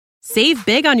Save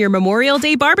big on your Memorial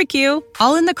Day barbecue,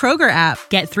 all in the Kroger app.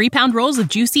 Get 3-pound rolls of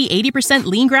juicy 80%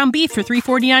 lean ground beef for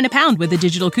 $3.49 a pound with a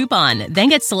digital coupon. Then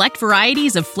get select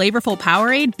varieties of flavorful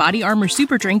Powerade, Body Armor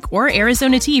Super Drink, or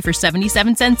Arizona tea for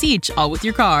 77 cents each, all with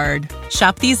your card.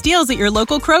 Shop these deals at your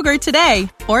local Kroger today,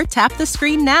 or tap the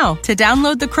screen now to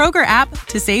download the Kroger app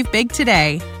to save big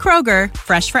today. Kroger,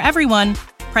 fresh for everyone.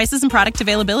 Prices and product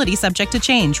availability subject to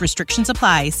change. Restrictions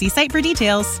apply. See site for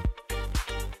details.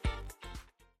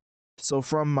 So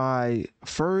from my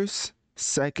first,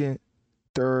 second,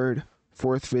 third,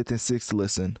 fourth, fifth, and sixth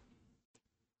listen,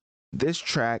 this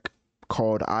track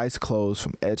called Eyes Closed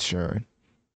from Ed Sheeran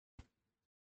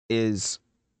is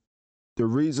the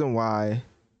reason why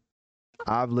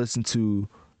I've listened to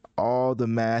all the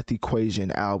Math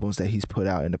Equation albums that he's put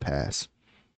out in the past.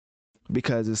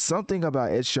 Because it's something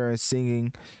about Ed Sheeran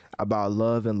singing about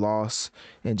love and loss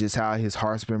and just how his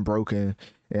heart's been broken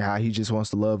and how he just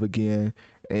wants to love again.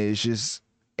 And it's just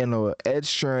in a Ed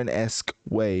Sheeran-esque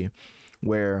way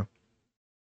where,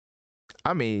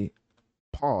 I mean,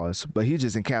 pause, but he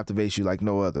just encaptivates you like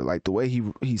no other. Like the way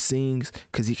he sings,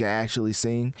 because he can actually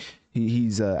sing.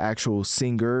 He's an actual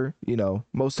singer. You know,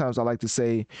 most times I like to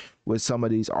say with some of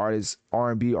these artists,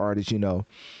 R&B artists, you know,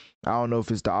 I don't know if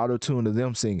it's the auto-tune of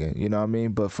them singing, you know what I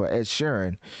mean? But for Ed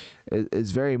Sheeran,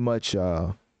 it's very much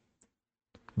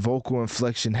vocal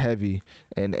inflection heavy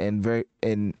and very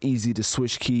easy to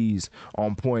switch keys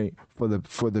on point for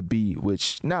the beat,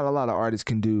 which not a lot of artists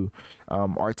can do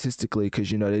artistically, because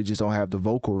you know they just don't have the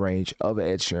vocal range of an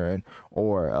Ed Sheeran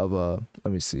or of a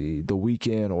The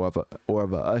Weeknd or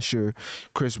of a Usher,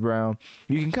 Chris Brown.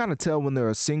 You can kind of tell when they're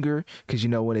a singer, because you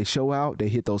know when they show out they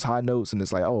hit those high notes and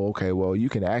it's like, oh okay, well you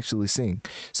can actually sing.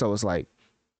 So it's like,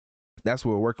 that's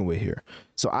what we're working with here.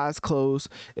 So Eyes Closed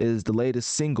is the latest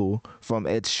single from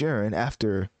Ed Sheeran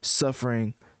after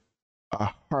suffering a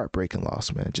heartbreaking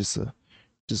loss, man. Just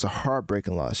a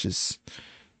heartbreaking loss. Just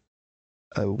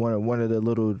one of the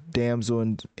little damsel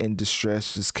in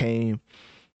distress just came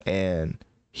and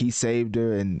he saved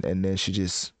her, and then she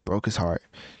just broke his heart.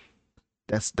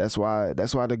 That's why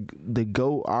the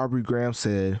GOAT Aubrey Graham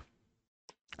said,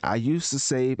 I used to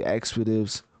save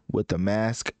expletives with a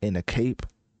mask and a cape.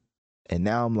 And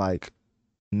now I'm like,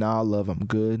 nah, love, I'm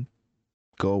good.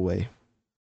 Go away.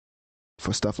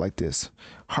 For stuff like this.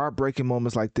 Heartbreaking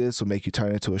moments like this will make you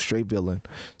turn into a straight villain.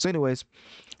 So anyways,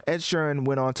 Ed Sheeran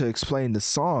went on to explain the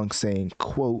song saying,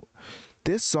 quote,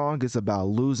 this song is about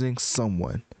losing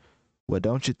someone. Well,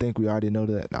 don't you think we already know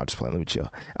that? No, I'm just playing. Let me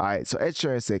chill. All right, so Ed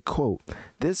Sheeran said, quote,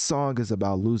 this song is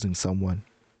about losing someone.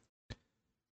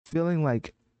 Feeling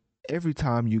like every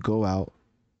time you go out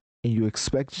and you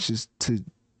expect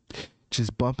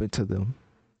just bump into them,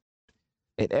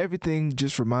 and everything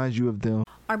just reminds you of them.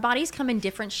 Our bodies come in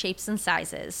different shapes and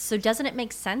sizes, so doesn't it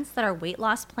make sense that our weight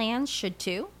loss plans should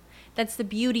too? That's the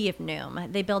beauty of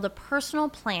Noom. They build a personal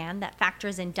plan that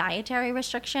factors in dietary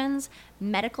restrictions,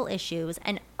 medical issues,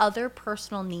 and other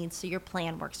personal needs so your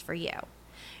plan works for you.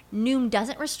 Noom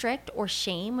doesn't restrict or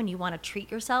shame when you want to treat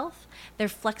yourself. Their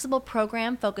flexible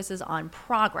program focuses on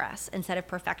progress instead of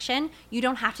perfection. You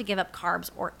don't have to give up carbs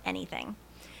or anything.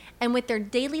 And with their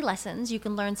daily lessons, you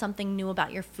can learn something new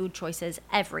about your food choices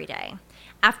every day.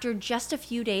 After just a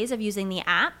few days of using the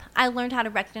app, I learned how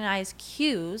to recognize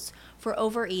cues for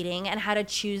overeating and how to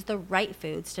choose the right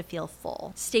foods to feel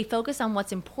full. Stay focused on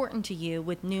what's important to you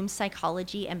with Noom's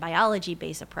psychology and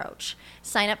biology-based approach.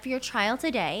 Sign up for your trial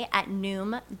today at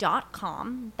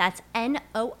Noom.com. That's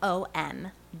Noom.com.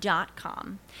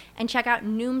 And check out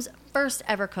Noom's first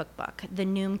ever cookbook, The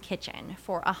Noom Kitchen,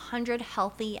 for 100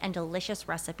 healthy and delicious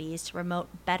recipes to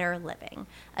promote better living.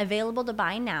 Available to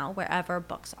buy now wherever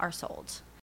books are sold.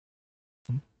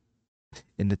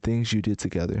 And the things you did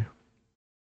together.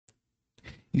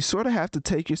 You sort of have to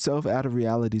take yourself out of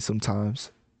reality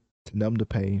sometimes to numb the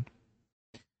pain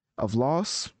of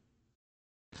loss,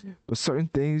 but certain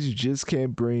things you just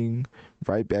can't bring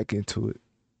right back into it.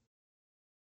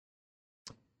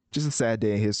 Just a sad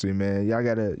day in history, man. Y'all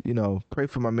gotta, pray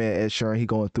for my man Ed Sheeran. He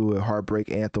going through a heartbreak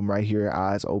anthem right here,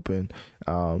 Eyes Open.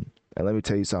 And let me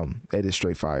tell you something, Ed is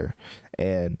straight fire.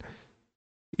 And,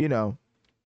 a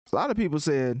lot of people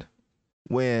said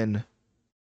when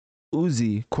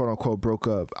Uzi, quote unquote, broke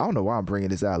up, I don't know why I'm bringing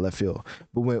this out of left field,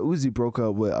 but when Uzi broke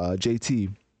up with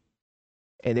JT,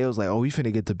 and it was like, oh, we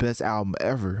finna get the best album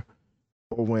ever.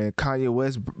 Or when Kanye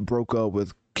West broke up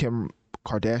with Kim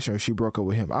Kardashian, or she broke up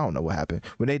with him, I don't know what happened.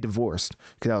 When they divorced,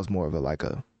 because that was more of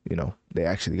they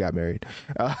actually got married.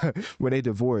 When they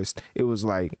divorced, it was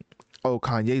like oh,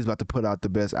 Kanye's about to put out the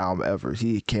best album ever.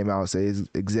 He came out and said it's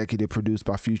executive produced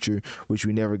by Future, which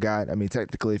we never got. I mean,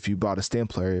 technically, if you bought a stem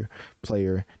player,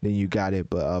 then you got it.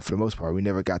 But for the most part, we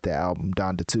never got that album,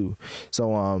 Donda 2.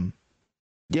 So,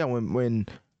 yeah, when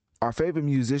our favorite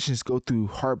musicians go through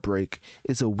heartbreak,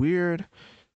 it's a weird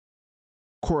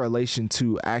correlation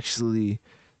to actually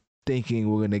thinking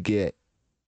we're going to get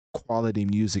quality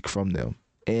music from them.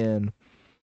 And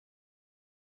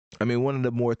I mean, one of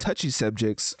the more touchy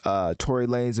subjects, Tory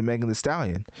Lanez and Megan Thee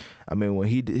Stallion. I mean, when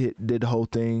he did the whole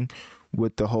thing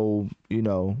with the whole,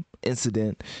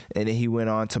 incident, and then he went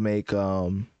on to make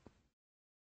Alone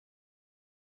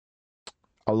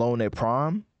at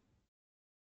Prom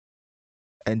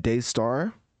and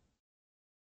Daystar.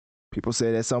 People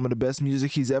say that's some of the best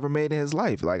music he's ever made in his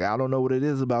life. Like, I don't know what it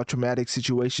is about traumatic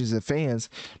situations and fans,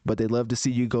 but they love to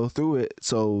see you go through it,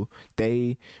 so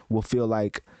they will feel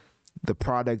like the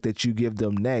product that you give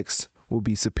them next will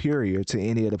be superior to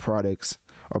any of the product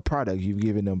you've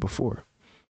given them before.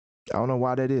 I don't know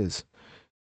why that is,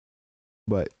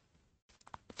 but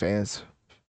fans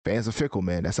are fickle,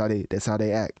 man. That's how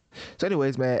they act. So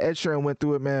anyways, man, Ed Sheeran went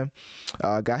through it, man.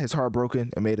 Got his heart broken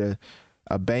and made a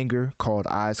banger called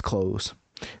Eyes Closed.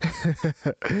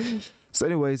 So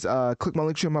anyways, click my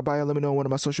link tree in my bio. Let me know on one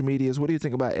of my social medias. What do you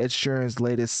think about Ed Sheeran's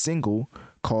latest single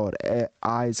called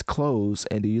Eyes Closed?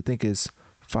 And do you think it's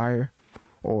fire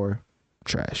or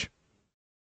trash?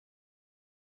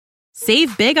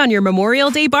 Save big on your Memorial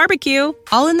Day barbecue,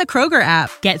 all in the Kroger app.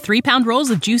 Get 3-pound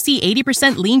rolls of juicy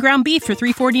 80% lean ground beef for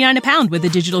 $3.49 a pound with a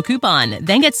digital coupon.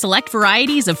 Then get select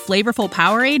varieties of flavorful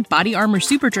Powerade, Body Armor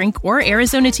Super Drink, or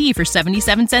Arizona tea for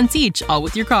 77 cents each, all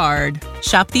with your card.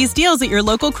 Shop these deals at your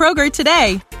local Kroger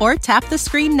today, or tap the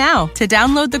screen now to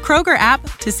download the Kroger app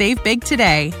to save big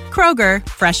today. Kroger,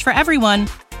 fresh for everyone.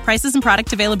 Prices and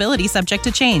product availability subject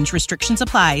to change. Restrictions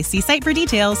apply. See site for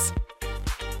details.